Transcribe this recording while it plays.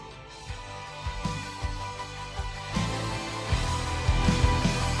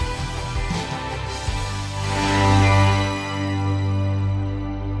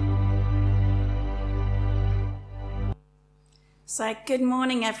So good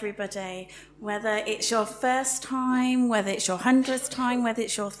morning, everybody. Whether it's your first time, whether it's your 100th time, whether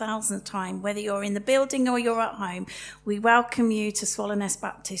it's your 1000th time, whether you're in the building or you're at home, we welcome you to Swallownest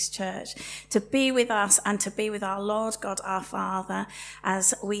Baptist Church to be with us and to be with our Lord God, our Father,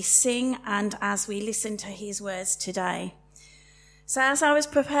 as we sing and as we listen to his words today. So as I was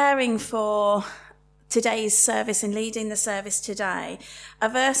preparing for today's service and leading the service today, a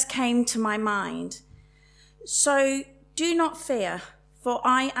verse came to my mind. So do not fear, for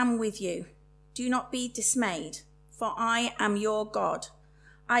I am with you. Do not be dismayed, for I am your God.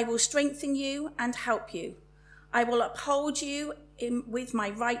 I will strengthen you and help you. I will uphold you with my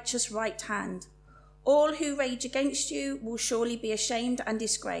righteous right hand. All who rage against you will surely be ashamed and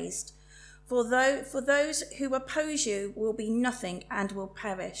disgraced. For those who oppose you will be nothing and will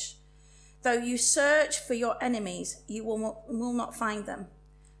perish. Though you search for your enemies, you will not find them.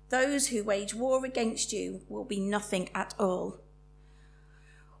 Those who wage war against you will be nothing at all.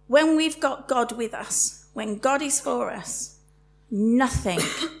 When we've got God with us, when God is for us, nothing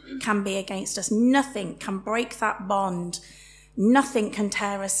can be against us. Nothing can break that bond. Nothing can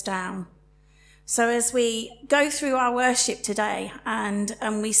tear us down. So as we go through our worship today and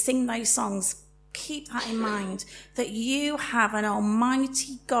we sing those songs, keep that in mind, that you have an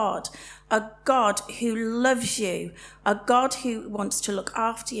almighty God, a God who loves you, a God who wants to look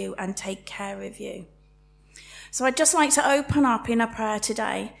after you and take care of you. So I'd just like to open up in a prayer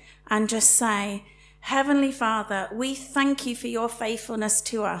today and just say, Heavenly Father, we thank you for your faithfulness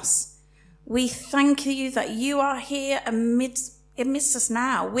to us. We thank you that you are here amidst us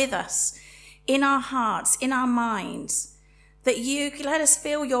now, with us, in our hearts, in our minds, that you let us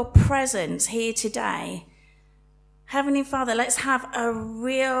feel your presence here today. Heavenly Father, let's have a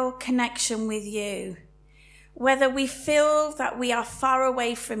real connection with you. Whether we feel that we are far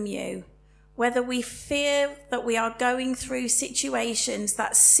away from you, whether we feel that we are going through situations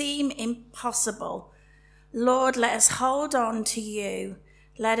that seem impossible, Lord, let us hold on to you.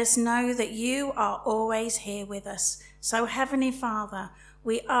 Let us know that you are always here with us. So, Heavenly Father,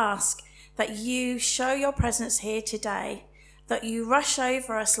 we ask that you show your presence here today, that you rush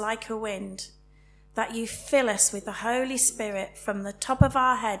over us like a wind, that you fill us with the Holy Spirit from the top of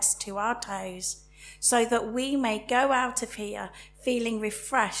our heads to our toes, so that we may go out of here feeling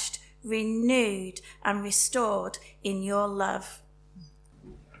refreshed, renewed, and restored in your love.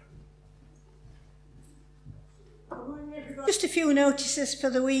 Just a few notices for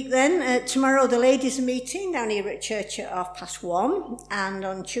the week then. Tomorrow the ladies' meeting down here at church at 1:30, and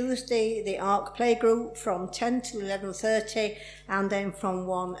on Tuesday the ARC playgroup from 10 till 11:30, and then from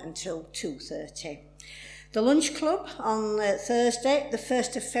 1 until 2:30. The lunch club on Thursday, the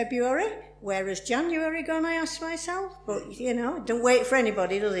 1st of February. Where has January gone, I ask myself? But, you know, don't wait for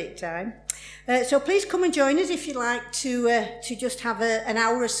anybody, does it, time? So please come and join us if you'd like to just have an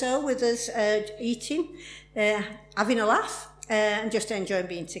hour or so with us eating, having a laugh, and just enjoying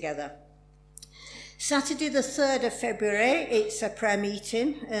being together. Saturday the 3rd of February, it's a prayer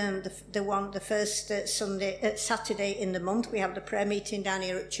meeting. The first Saturday in the month, we have the prayer meeting down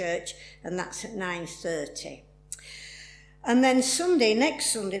here at church, and that's at 9:30. And then next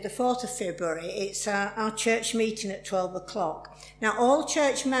Sunday, the 4th of February, it's our church meeting at 12 o'clock. Now, all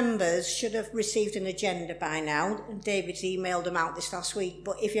church members should have received an agenda by now. David's emailed them out this last week.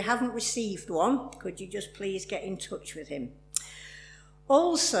 But if you haven't received one, could you just please get in touch with him?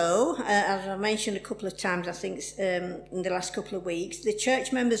 Also, as I mentioned a couple of times, I think in the last couple of weeks, the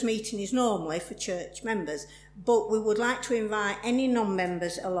church members meeting is normally for church members, but we would like to invite any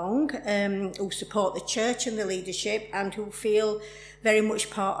non-members along who support the church and the leadership and who feel very much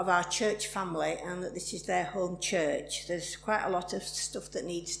part of our church family and that this is their home church. There's quite a lot of stuff that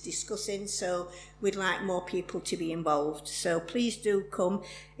needs discussing, so we'd like more people to be involved. So please do come.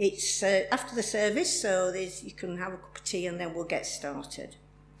 It's after the service, so you can have a cup of tea and then we'll get started.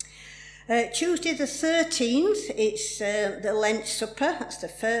 Tuesday the 13th, it's the Lent supper. That's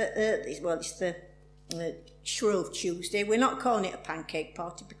it's the Shrove Tuesday. We're not calling it a pancake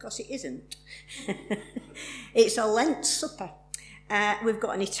party because it isn't. It's a Lent supper. We've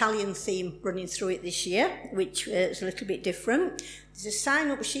got an Italian theme running through it this year, which is a little bit different. There's a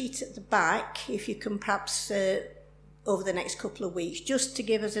sign-up sheet at the back, if you can perhaps, over the next couple of weeks, just to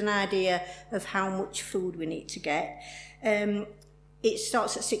give us an idea of how much food we need to get. It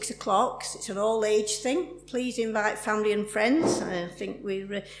starts at 6 o'clock. It's an all-age thing. Please invite family and friends. I think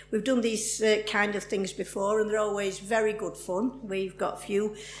we've done these kind of things before, and they're always very good fun. We've got a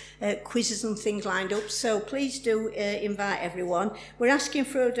few quizzes and things lined up, so please do invite everyone. We're asking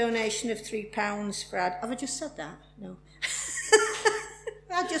for a donation of £3 for have I just said that? No.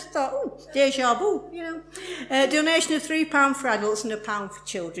 I just thought, déjà vu, donation of £3 for adults and £1 for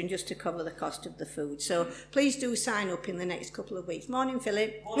children, just to cover the cost of the food. So please do sign up in the next couple of weeks. Morning,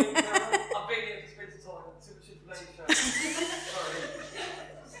 Philip. Morning, Carol. I've been here to spend time. Too much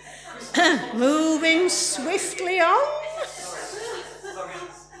information. Moving swiftly on.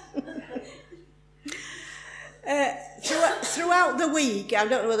 Throughout the week, I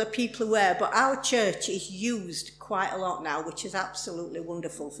don't know whether people are aware, but our church is used quite a lot now, which is absolutely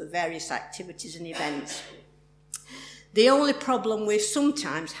wonderful for various activities and events. The only problem we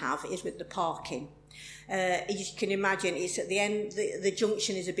sometimes have is with the parking. As you can imagine, it's at the end, the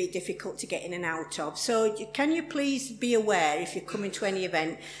junction is a bit difficult to get in and out of. So can you please be aware, if you're coming to any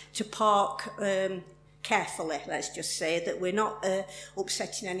event, to park carefully, let's just say, that we're not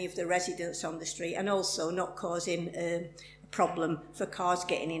upsetting any of the residents on the street, and also not causing a problem for cars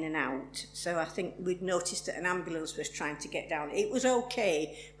getting in and out. So I think we'd noticed that an ambulance was trying to get down. It was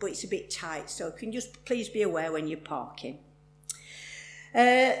okay, but it's a bit tight, so you can just please be aware when you're parking.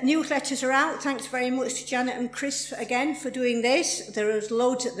 Newsletters are out. Thanks very much to Janet and Chris again for doing this. There is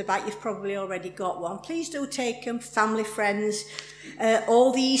loads at the back. You've probably already got one. Please do take them. Family, friends.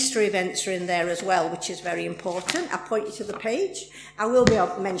 All the Easter events are in there as well, which is very important. I'll point you to the page. I will be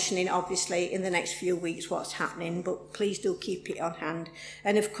mentioning, obviously, in the next few weeks what's happening, but please do keep it on hand.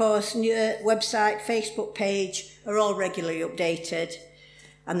 And, of course, website, Facebook page are all regularly updated.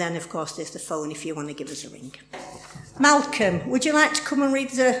 And then, of course, there's the phone if you want to give us a ring. Malcolm, would you like to come and read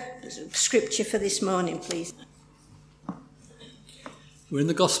the scripture for this morning, please? We're in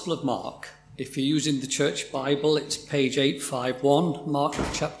the Gospel of Mark. If you're using the Church Bible, it's page 851, Mark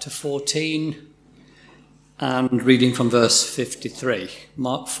chapter 14, and reading from verse 53.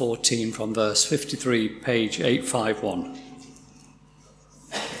 Mark 14 from verse 53, page 851.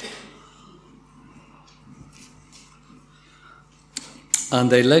 And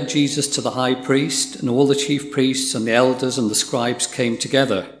they led Jesus to the high priest, and all the chief priests and the elders and the scribes came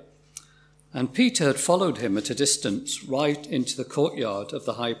together. And Peter had followed him at a distance, right into the courtyard of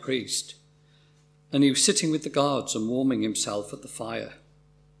the high priest. And he was sitting with the guards and warming himself at the fire.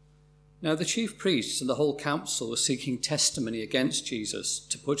 Now the chief priests and the whole council were seeking testimony against Jesus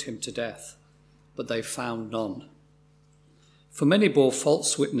to put him to death, but they found none. For many bore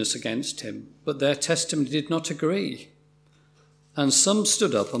false witness against him, but their testimony did not agree. And some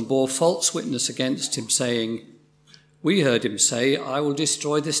stood up and bore false witness against him, saying, "We heard him say, 'I will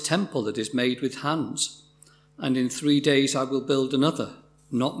destroy this temple that is made with hands, and in 3 days I will build another,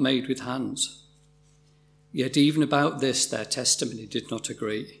 not made with hands.' Yet even about this their testimony did not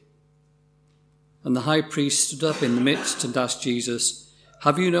agree. And the high priest stood up in the midst and asked Jesus,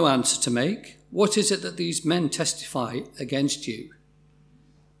 'Have you no answer to make? What is it that these men testify against you?'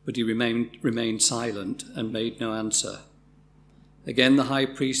 But he remained silent and made no answer. Again the high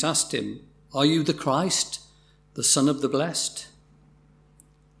priest asked him, 'Are you the Christ, the Son of the Blessed?'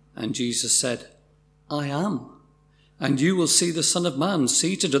 And Jesus said, 'I am. And you will see the Son of Man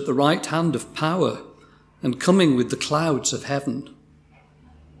seated at the right hand of power and coming with the clouds of heaven.'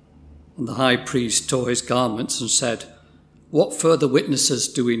 And the high priest tore his garments and said, 'What further witnesses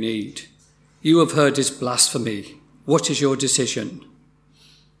do we need? You have heard his blasphemy. What is your decision?'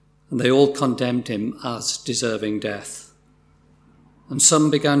 And they all condemned him as deserving death. And some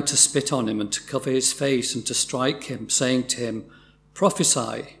began to spit on him and to cover his face and to strike him, saying to him,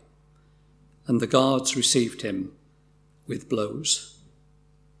 'Prophesy.' And the guards received him with blows."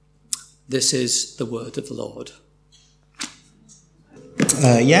 This is the word of the Lord.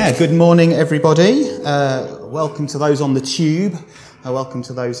 Good morning, everybody. Welcome to those on the tube. Welcome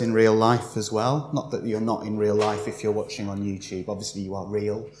to those in real life as well. Not that you're not in real life if you're watching on YouTube. Obviously, you are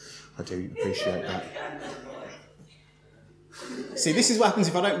real. I do appreciate that. See, this is what happens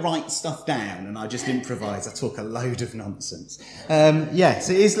if I don't write stuff down and I just improvise. I talk a load of nonsense. Yes,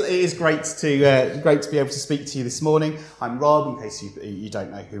 it is great to be able to speak to you this morning. I'm Rob, in case you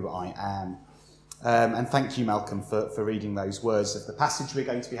don't know who I am. And thank you, Malcolm, for reading those words of the passage we're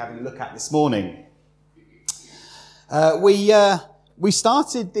going to be having a look at this morning. We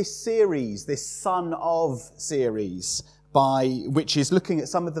started this series, this Son of series, which is looking at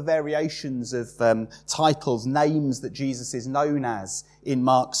some of the variations of titles, names that Jesus is known as in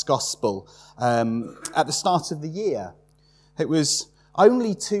Mark's Gospel at the start of the year. It was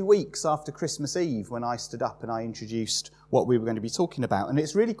only 2 weeks after Christmas Eve when I stood up and I introduced what we were going to be talking about. And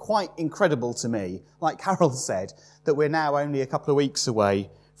it's really quite incredible to me, like Carol said, that we're now only a couple of weeks away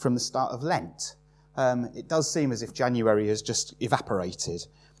from the start of Lent. It does seem as if January has just evaporated.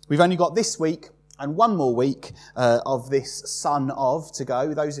 We've only got this week and one more week of this Son of to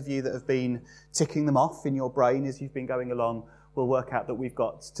go. Those of you that have been ticking them off in your brain as you've been going along we'll work out that we've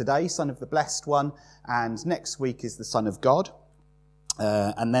got today, Son of the Blessed One, and next week is the Son of God.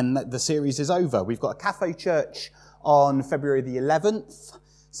 And then the series is over. We've got a cafe church on February the 11th,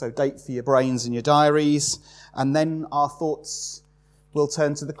 so date for your brains and your diaries. And then our thoughts will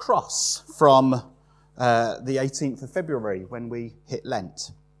turn to the cross from the 18th of February when we hit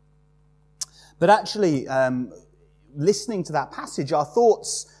Lent. But actually, listening to that passage, our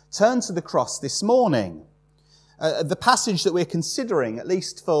thoughts turn to the cross this morning. The passage that we're considering, at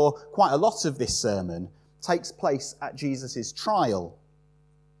least for quite a lot of this sermon, takes place at Jesus' trial.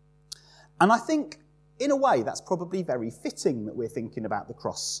 And I think, in a way, that's probably very fitting that we're thinking about the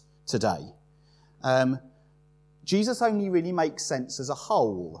cross today. Jesus only really makes sense as a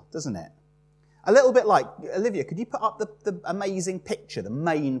whole, doesn't it? A little bit like, Olivia, could you put up the amazing picture, the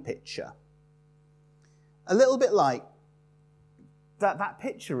main picture? A little bit like that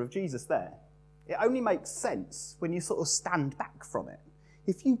picture of Jesus there. It only makes sense when you sort of stand back from it.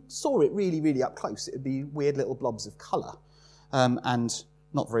 If you saw it really, really up close, it would be weird little blobs of colour and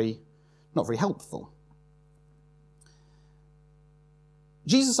not very helpful.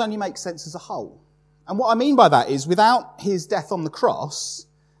 Jesus only makes sense as a whole. And what I mean by that is, without his death on the cross,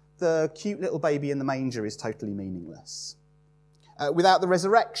 the cute little baby in the manger is totally meaningless. Without the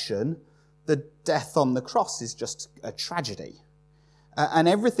resurrection, the death on the cross is just a tragedy. And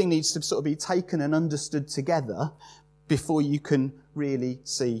everything needs to sort of be taken and understood together before you can really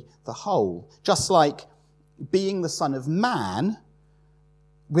see the whole. Just like being the Son of Man,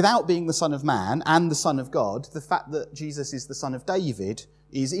 without being the Son of Man and the Son of God, the fact that Jesus is the Son of David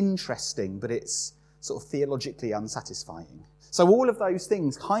is interesting, but it's sort of theologically unsatisfying. So all of those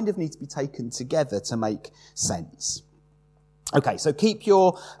things kind of need to be taken together to make sense. Okay, so keep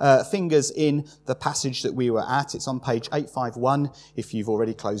your fingers in the passage that we were at. It's on page 851 if you've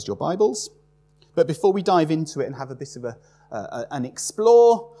already closed your Bibles. But before we dive into it and have a bit of an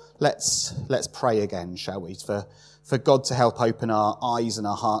explore, let's pray again, shall we, for God to help open our eyes and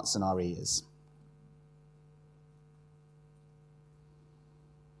our hearts and our ears.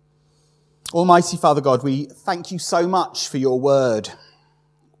 Almighty Father God, we thank you so much for your word.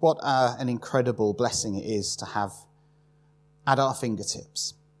 What an incredible blessing it is to have at our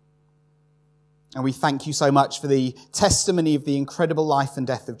fingertips. And we thank you so much for the testimony of the incredible life and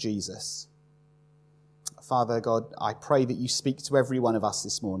death of Jesus. Father God, I pray that you speak to every one of us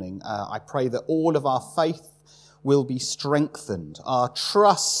this morning. I pray that all of our faith will be strengthened. Our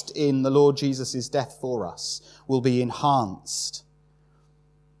trust in the Lord Jesus' death for us will be enhanced.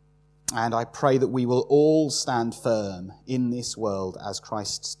 And I pray that we will all stand firm in this world as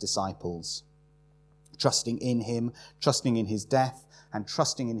Christ's disciples, trusting in him, trusting in his death, and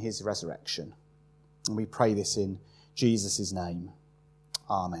trusting in his resurrection. And we pray this in Jesus' name.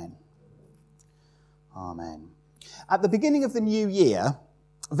 Amen. Amen. At the beginning of the new year,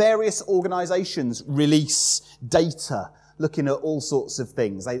 various organisations release data looking at all sorts of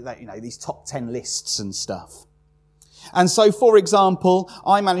things. They these top 10 lists and stuff. And so, for example,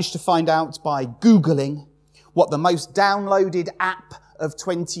 I managed to find out by Googling what the most downloaded app of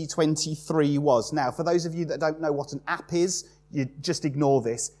 2023 was. Now, for those of you that don't know what an app is, you just ignore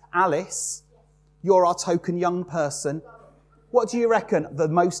this. Alice, you're our token young person. What do you reckon the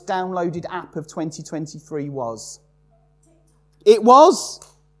most downloaded app of 2023 was? It was?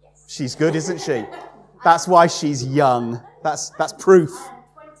 She's good, isn't she? That's why she's young. That's proof.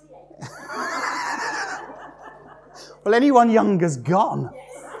 Well, anyone younger's gone.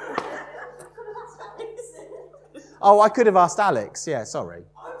 Oh, I could have asked Alex. Yeah, sorry.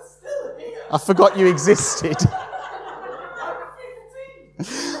 I'm still here. I forgot you existed. I'm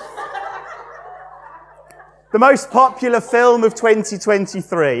 15. The most popular film of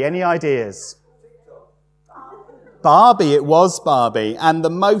 2023. Any ideas? Barbie. It was Barbie. And the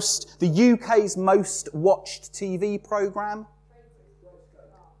UK's most watched TV programme?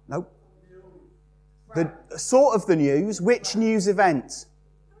 Nope. The sort of the news. Which news event?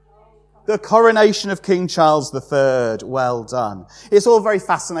 The coronation of King Charles III. Well done. It's all very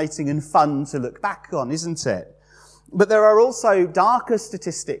fascinating and fun to look back on, isn't it? But there are also darker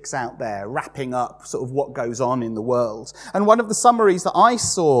statistics out there wrapping up sort of what goes on in the world. And one of the summaries that I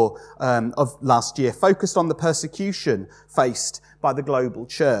saw of last year focused on the persecution faced by the global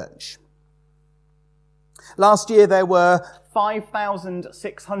church. Last year there were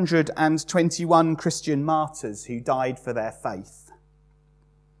 5,621 Christian martyrs who died for their faith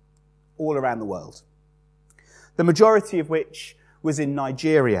all around the world, the majority of which was in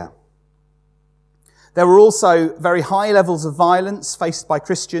Nigeria. There were also very high levels of violence faced by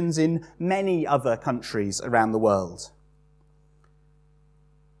Christians in many other countries around the world.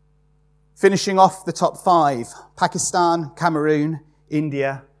 Finishing off the top 5, Pakistan, Cameroon,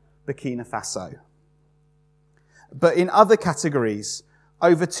 India, Burkina Faso. But in other categories,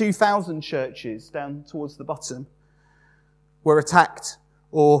 over 2,000 churches down towards the bottom were attacked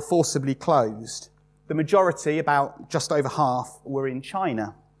or forcibly closed. The majority, about just over half, were in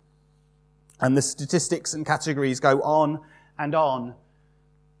China. And the statistics and categories go on, and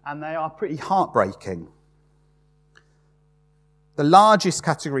they are pretty heartbreaking. The largest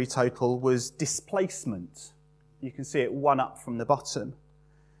category total was displacement. You can see it one up from the bottom,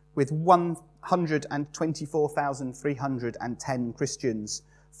 with 124,310 Christians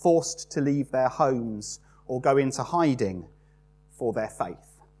forced to leave their homes or go into hiding for their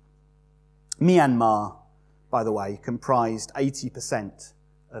faith. Myanmar, by the way, comprised 80%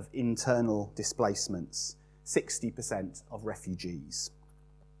 of internal displacements, 60% of refugees.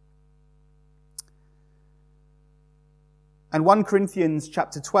 And 1 Corinthians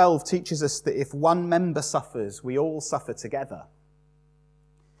chapter 12 teaches us that if one member suffers, we all suffer together.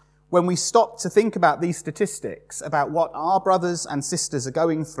 When we stop to think about these statistics, about what our brothers and sisters are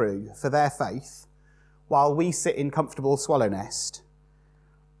going through for their faith, while we sit in comfortable swallow nest,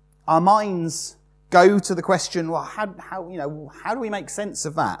 our minds go to the question, well, how do we make sense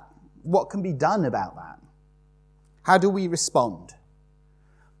of that? What can be done about that? How do we respond?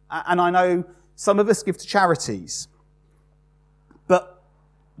 And I know some of us give to charities, but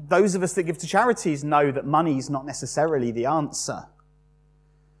those of us that give to charities know that money is not necessarily the answer.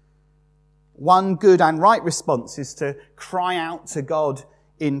 One good and right response is to cry out to God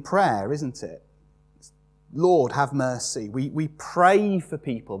in prayer, isn't it? Lord, have mercy. We pray for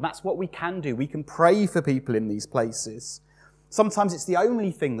people. That's what we can do. We can pray for people in these places. Sometimes it's the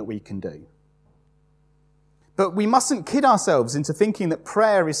only thing that we can do. But we mustn't kid ourselves into thinking that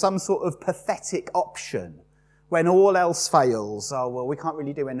prayer is some sort of pathetic option when all else fails. Oh, well, we can't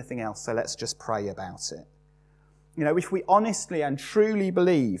really do anything else, so let's just pray about it. You know, if we honestly and truly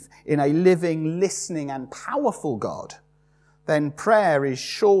believe in a living, listening and powerful God, then prayer is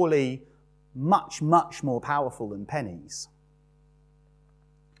surely much, much more powerful than pennies.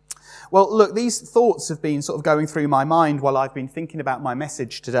 Well, look, these thoughts have been sort of going through my mind while I've been thinking about my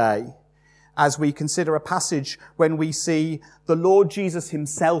message today, as we consider a passage when we see the Lord Jesus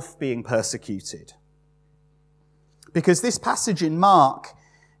himself being persecuted. Because this passage in Mark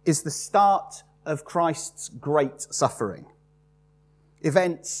is the start of Christ's great suffering,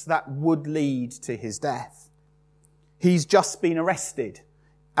 events that would lead to his death. He's just been arrested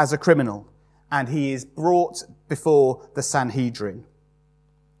as a criminal, and he is brought before the Sanhedrin.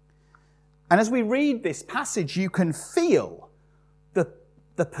 And as we read this passage, you can feel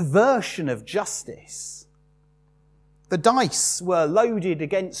the perversion of justice. The dice were loaded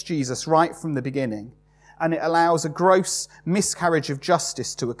against Jesus right from the beginning, and it allows a gross miscarriage of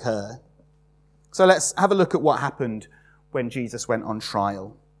justice to occur. So let's have a look at what happened when Jesus went on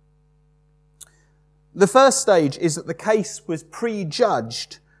trial. The first stage is that the case was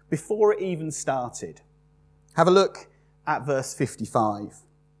prejudged before it even started. Have a look at verse 55.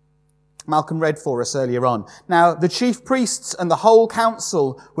 Malcolm read for us earlier on. Now, the chief priests and the whole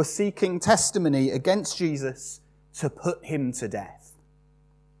council were seeking testimony against Jesus to put him to death.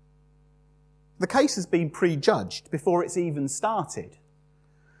 The case has been prejudged before it's even started.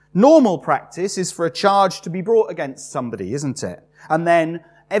 Normal practice is for a charge to be brought against somebody, isn't it? And then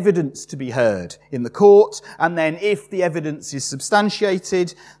evidence to be heard in the court, and then if the evidence is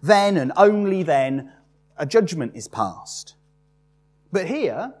substantiated, then and only then a judgment is passed. But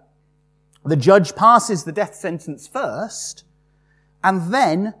here, the judge passes the death sentence first, and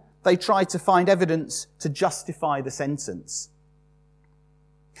then they try to find evidence to justify the sentence.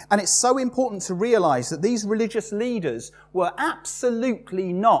 And it's so important to realise that these religious leaders were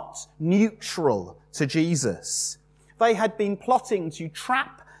absolutely not neutral to Jesus. They had been plotting to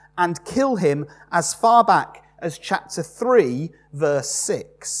trap and kill him as far back as chapter 3, verse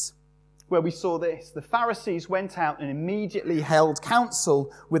 6, where we saw this. The Pharisees went out and immediately held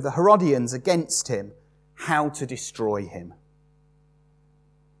counsel with the Herodians against him, how to destroy him.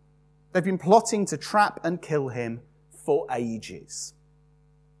 They've been plotting to trap and kill him for ages.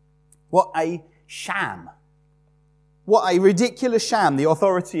 What a sham. What a ridiculous sham the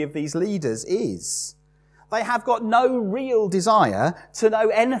authority of these leaders is. They have got no real desire to know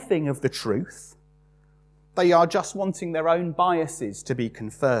anything of the truth. They are just wanting their own biases to be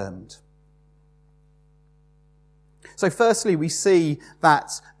confirmed. So firstly, we see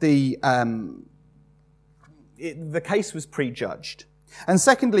that the case was prejudged. And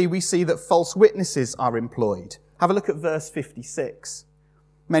secondly, we see that false witnesses are employed. Have a look at verse 56.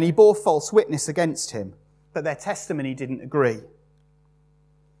 Many bore false witness against him, but their testimony didn't agree.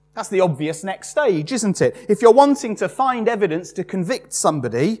 That's the obvious next stage, isn't it? If you're wanting to find evidence to convict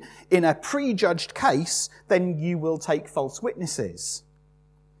somebody in a prejudged case, then you will take false witnesses.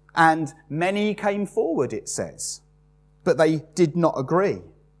 And many came forward, it says, but they did not agree.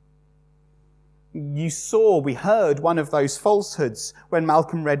 We heard one of those falsehoods when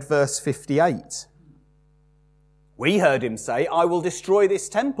Malcolm read verse 58. We heard him say, I will destroy this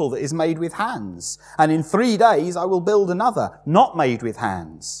temple that is made with hands, and in 3 days I will build another, not made with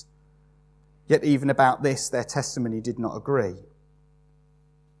hands. Yet even about this, their testimony did not agree.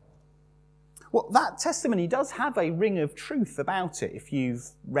 Well, that testimony does have a ring of truth about it if you've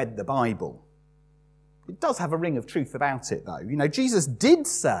read the Bible. It does have a ring of truth about it, though. You know, Jesus did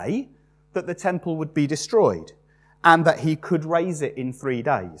say that the temple would be destroyed and that he could raise it in 3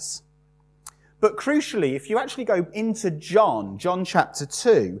 days. But crucially, if you actually go into John chapter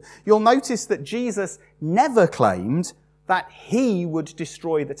 2, you'll notice that Jesus never claimed that he would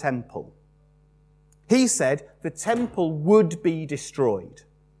destroy the temple. He said the temple would be destroyed,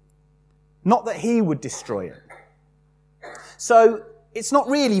 not that he would destroy it. So it's not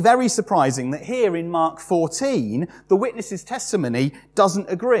really very surprising that here in Mark 14, the witness's testimony doesn't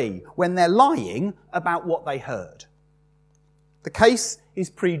agree when they're lying about what they heard. The case is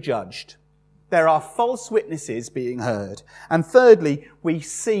prejudged. There are false witnesses being heard. And thirdly, we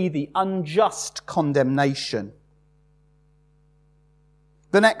see the unjust condemnation.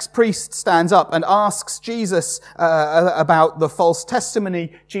 The next priest stands up and asks Jesus about the false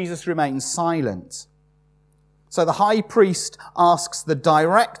testimony. Jesus remains silent. So the high priest asks the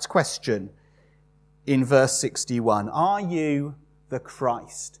direct question in verse 61, are you the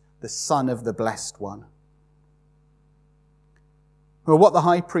Christ, the Son of the Blessed One? Well, what the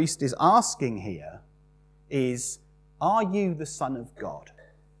high priest is asking here is, are you the Son of God?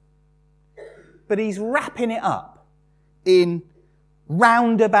 But he's wrapping it up in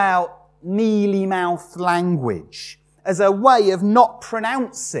roundabout, mealy-mouthed language as a way of not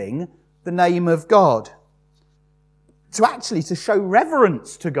pronouncing the name of God. To show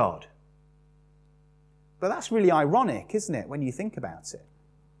reverence to God. But that's really ironic, isn't it, when you think about it?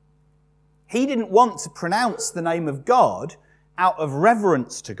 He didn't want to pronounce the name of God out of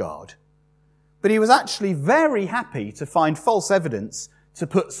reverence to God, but he was actually very happy to find false evidence to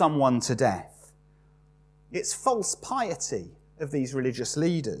put someone to death. It's false piety of these religious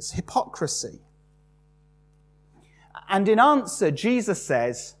leaders, hypocrisy. And in answer, Jesus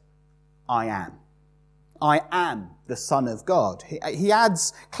says, I am. I am the Son of God. He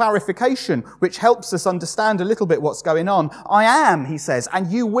adds clarification, which helps us understand a little bit what's going on. I am, he says,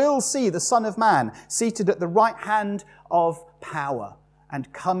 and you will see the Son of Man seated at the right hand of power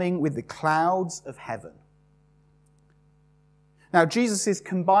and coming with the clouds of heaven. Now, Jesus is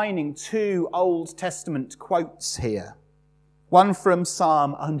combining two Old Testament quotes here. One from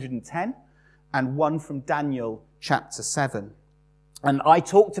Psalm 110 and one from Daniel chapter 7. And I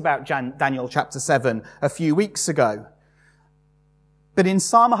talked about Daniel chapter 7 a few weeks ago. But in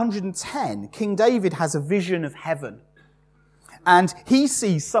Psalm 110, King David has a vision of heaven. And he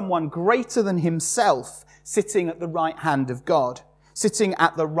sees someone greater than himself sitting at the right hand of God, sitting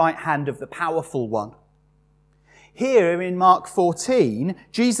at the right hand of the powerful one. Here in Mark 14,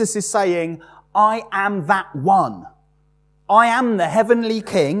 Jesus is saying, I am that one. I am the heavenly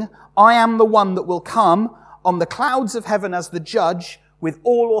king. I am the one that will come on the clouds of heaven as the judge with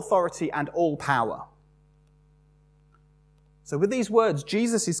all authority and all power. So with these words,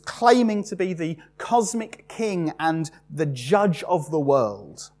 Jesus is claiming to be the cosmic king and the judge of the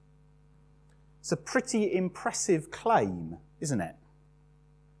world. It's a pretty impressive claim, isn't it?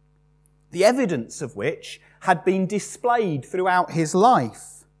 The evidence of which had been displayed throughout his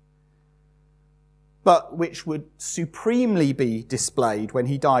life, but which would supremely be displayed when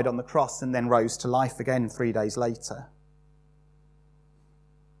he died on the cross and then rose to life again 3 days later.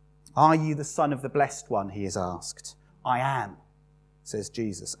 Are you the Son of the Blessed One, he is asked. I am, says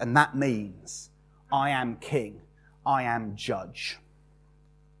Jesus. And that means I am king, I am judge.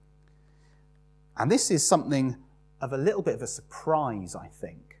 And this is something of a little bit of a surprise, I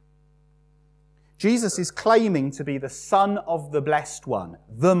think. Jesus is claiming to be the Son of the Blessed One,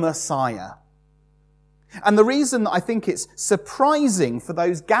 the Messiah. And the reason that I think it's surprising for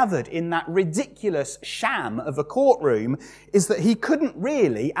those gathered in that ridiculous sham of a courtroom is that he couldn't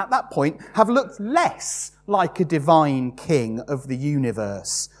really, at that point, have looked less like a divine king of the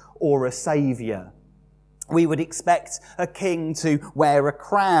universe or a saviour. We would expect a king to wear a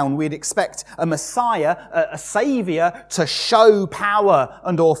crown. We'd expect a Messiah, a saviour, to show power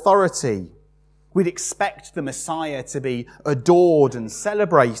and authority. We'd expect the Messiah to be adored and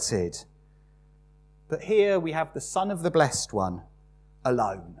celebrated. But here we have the Son of the Blessed One,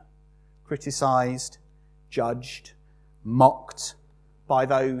 alone, criticised, judged, mocked by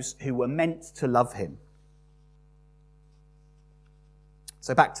those who were meant to love him.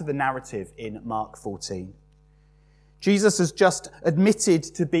 So back to the narrative in Mark 14. Jesus has just admitted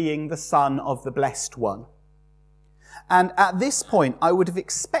to being the Son of the Blessed One. And at this point, I would have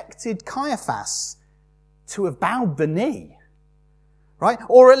expected Caiaphas to have bowed the knee, right?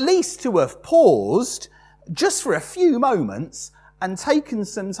 Or at least to have paused just for a few moments and taken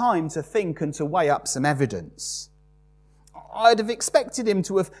some time to think and to weigh up some evidence. I'd have expected him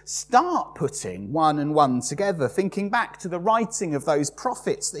to have start putting one and one together, thinking back to the writing of those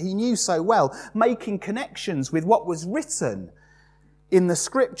prophets that he knew so well, making connections with what was written in the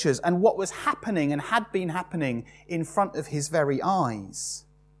scriptures and what was happening and had been happening in front of his very eyes.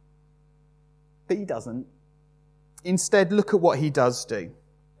 But he doesn't. Instead, look at what he does do.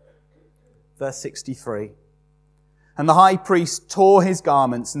 Verse 63. And the high priest tore his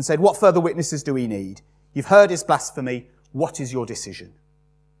garments and said, "What further witnesses do we need? You've heard his blasphemy. What is your decision?"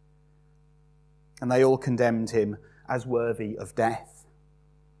 And they all condemned him as worthy of death.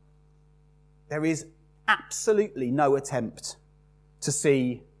 There is absolutely no attempt to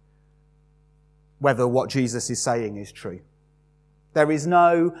see whether what Jesus is saying is true. There is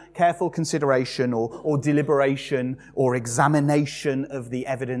no careful consideration or deliberation or examination of the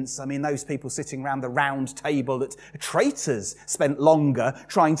evidence. I mean, those people sitting around the round table at traitors spent longer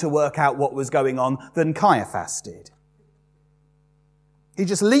trying to work out what was going on than Caiaphas did. He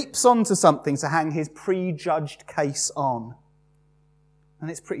just leaps onto something to hang his prejudged case on. And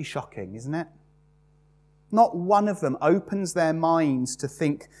it's pretty shocking, isn't it? Not one of them opens their minds to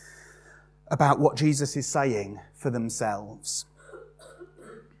think about what Jesus is saying for themselves.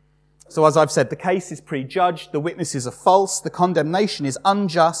 So as I've said, the case is prejudged, the witnesses are false, the condemnation is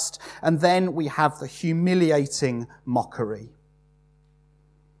unjust, and then we have the humiliating mockery.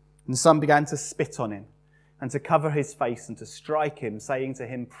 And some began to spit on him, and to cover his face and to strike him, saying to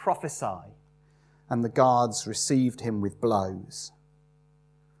him, "Prophesy." And the guards received him with blows.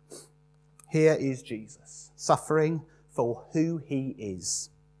 Here is Jesus, suffering for who he is.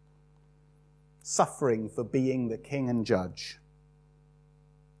 Suffering for being the king and judge.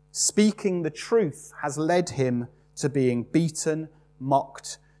 Speaking the truth has led him to being beaten,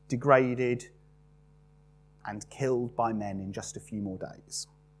 mocked, degraded, and killed by men in just a few more days.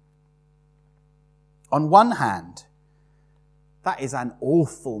 On one hand, that is an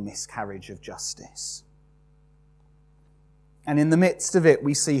awful miscarriage of justice. And in the midst of it,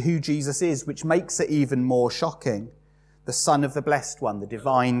 we see who Jesus is, which makes it even more shocking. The Son of the Blessed One, the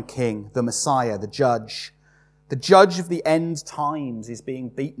Divine King, the Messiah, the Judge. The Judge of the end times is being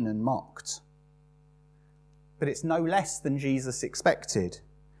beaten and mocked. But it's no less than Jesus expected.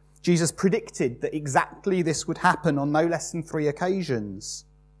 Jesus predicted that exactly this would happen on no less than 3 occasions.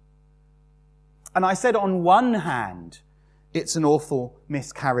 And I said on one hand, it's an awful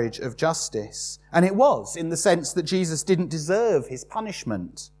miscarriage of justice. And it was, in the sense that Jesus didn't deserve his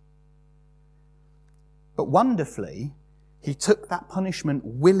punishment. But wonderfully, he took that punishment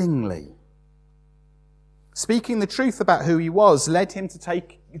willingly. Speaking the truth about who he was led him to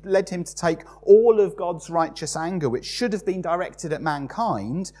take all of God's righteous anger, which should have been directed at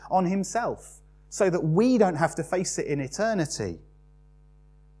mankind, on himself, so that we don't have to face it in eternity.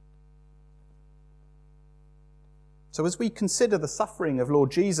 So as we consider the suffering of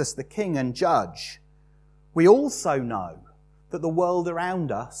Lord Jesus, the King and Judge, we also know that the world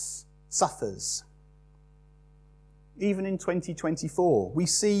around us suffers. Even in 2024, we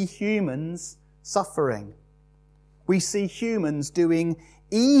see humans suffering. We see humans doing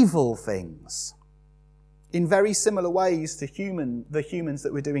evil things in very similar ways to the humans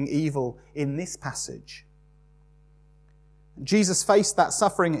that were doing evil in this passage. Jesus faced that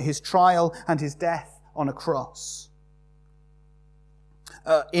suffering at his trial and his death on a cross.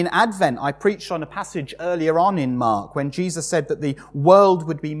 In Advent, I preached on a passage earlier on in Mark when Jesus said that the world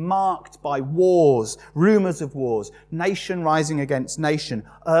would be marked by wars, rumours of wars, nation rising against nation,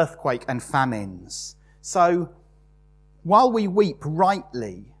 earthquake and famines. So, while we weep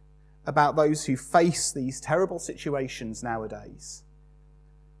rightly about those who face these terrible situations nowadays,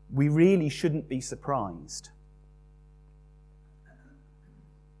 we really shouldn't be surprised.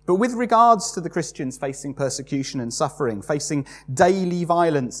 But with regards to the Christians facing persecution and suffering, facing daily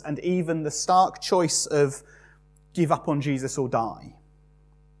violence and even the stark choice of give up on Jesus or die,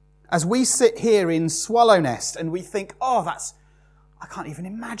 as we sit here in Swallow Nest and we think, I can't even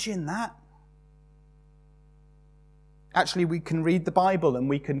imagine that. Actually, we can read the Bible and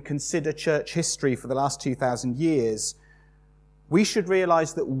we can consider church history for the last 2,000 years. We should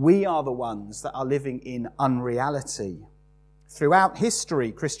realise that we are the ones that are living in unreality, Throughout history,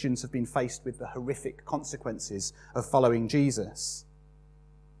 Christians have been faced with the horrific consequences of following Jesus.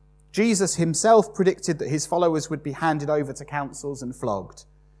 Jesus himself predicted that his followers would be handed over to councils and flogged,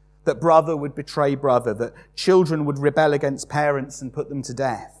 that brother would betray brother, that children would rebel against parents and put them to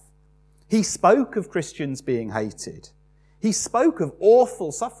death. He spoke of Christians being hated. He spoke of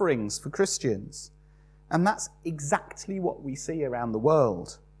awful sufferings for Christians. And that's exactly what we see around the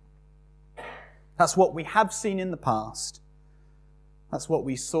world. That's what we have seen in the past. That's what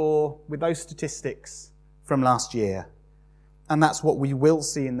we saw with those statistics from last year. And that's what we will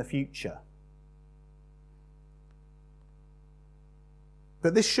see in the future.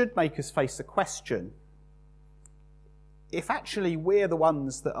 But this should make us face a question. If actually we're the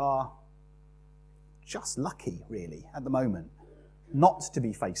ones that are just lucky, really, at the moment, not to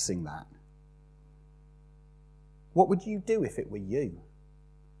be facing that, what would you do if it were you?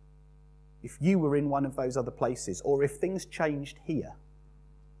 If you were in one of those other places, or if things changed here?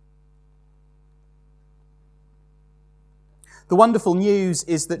 The wonderful news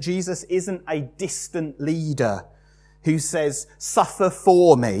is that Jesus isn't a distant leader who says, "Suffer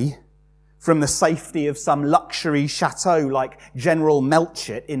for me," from the safety of some luxury chateau like General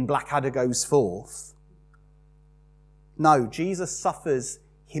Melchett in Blackadder Goes Forth. No, Jesus suffers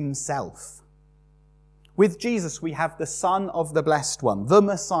himself. With Jesus, we have the Son of the Blessed One, the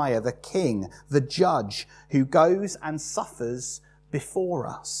Messiah, the King, the Judge, who goes and suffers before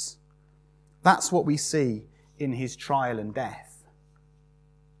us. That's what we see in his trial and death.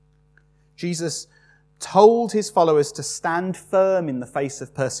 Jesus told his followers to stand firm in the face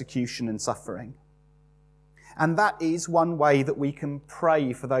of persecution and suffering. And that is one way that we can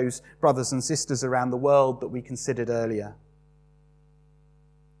pray for those brothers and sisters around the world that we considered earlier.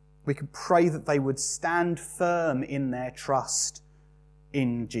 We can pray that they would stand firm in their trust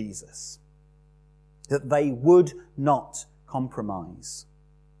in Jesus, that they would not compromise.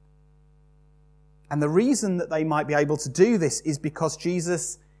 And the reason that they might be able to do this is because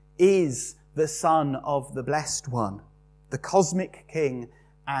Jesus is the Son of the Blessed One, the cosmic King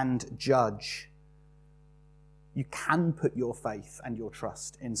and Judge. You can put your faith and your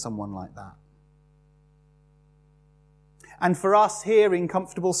trust in someone like that. And for us here in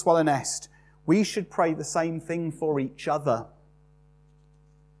comfortable Swallow Nest, we should pray the same thing for each other.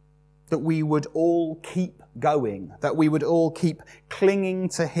 That we would all keep going, that we would all keep clinging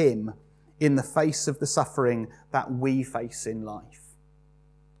to him in the face of the suffering that we face in life.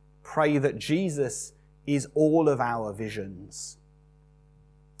 Pray that Jesus is all of our visions,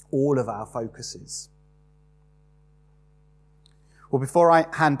 all of our focuses. Well, before I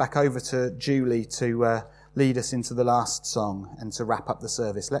hand back over to Julie to lead us into the last song and to wrap up the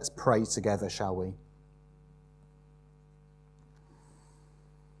service, let's pray together, shall we?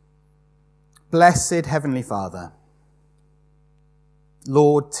 Blessed Heavenly Father,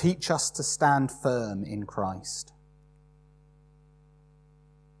 Lord, teach us to stand firm in Christ.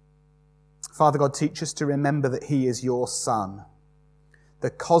 Father God, teach us to remember that he is your Son,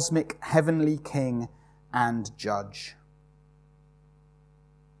 the cosmic heavenly King and Judge.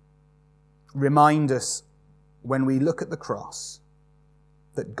 Remind us when we look at the cross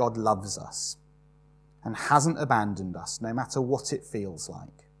that God loves us and hasn't abandoned us, no matter what it feels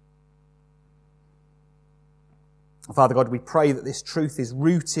like. Father God, we pray that this truth is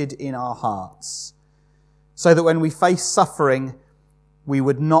rooted in our hearts, so that when we face suffering, we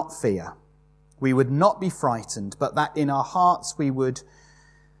would not fear, we would not be frightened, but that in our hearts we would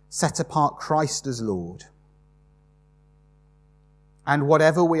set apart Christ as Lord. And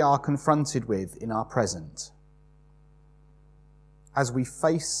whatever we are confronted with in our present, as we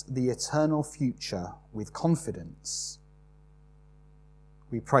face the eternal future with confidence,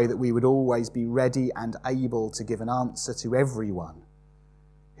 we pray that we would always be ready and able to give an answer to everyone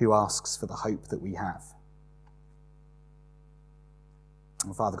who asks for the hope that we have.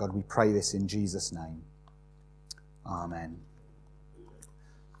 And Father God, we pray this in Jesus' name. Amen.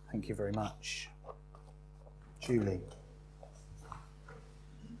 Thank you very much. Julie.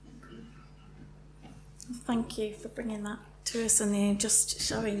 Thank you for bringing that to us and just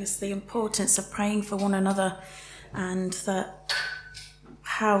showing us the importance of praying for one another, and that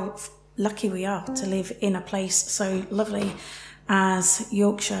how lucky we are to live in a place so lovely as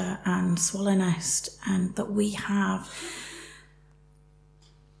Yorkshire and Swallow Nest, and that we have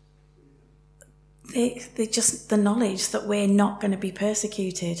just the knowledge that we're not going to be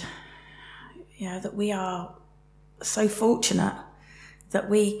persecuted. You know, that we are so fortunate that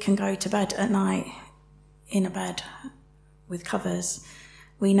we can go to bed at night in a bed with covers.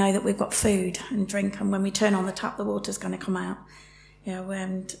 We know that we've got food and drink, and when we turn on the tap, the water's going to come out. You know,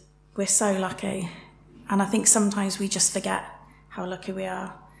 and we're so lucky. And I think sometimes we just forget how lucky we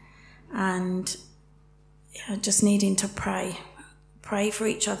are. And just needing to pray for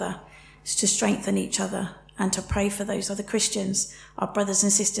each other, to strengthen each other, and to pray for those other Christians, our brothers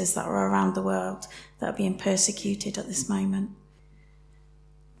and sisters that are around the world that are being persecuted at this moment.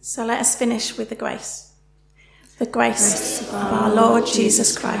 So let us finish with the grace. The grace of our Lord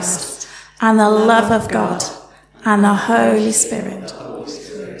Jesus Christ, and the love of God, and the Holy Spirit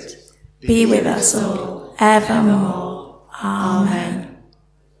be with us all evermore. Amen.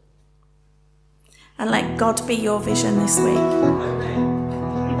 And let God be your vision this week.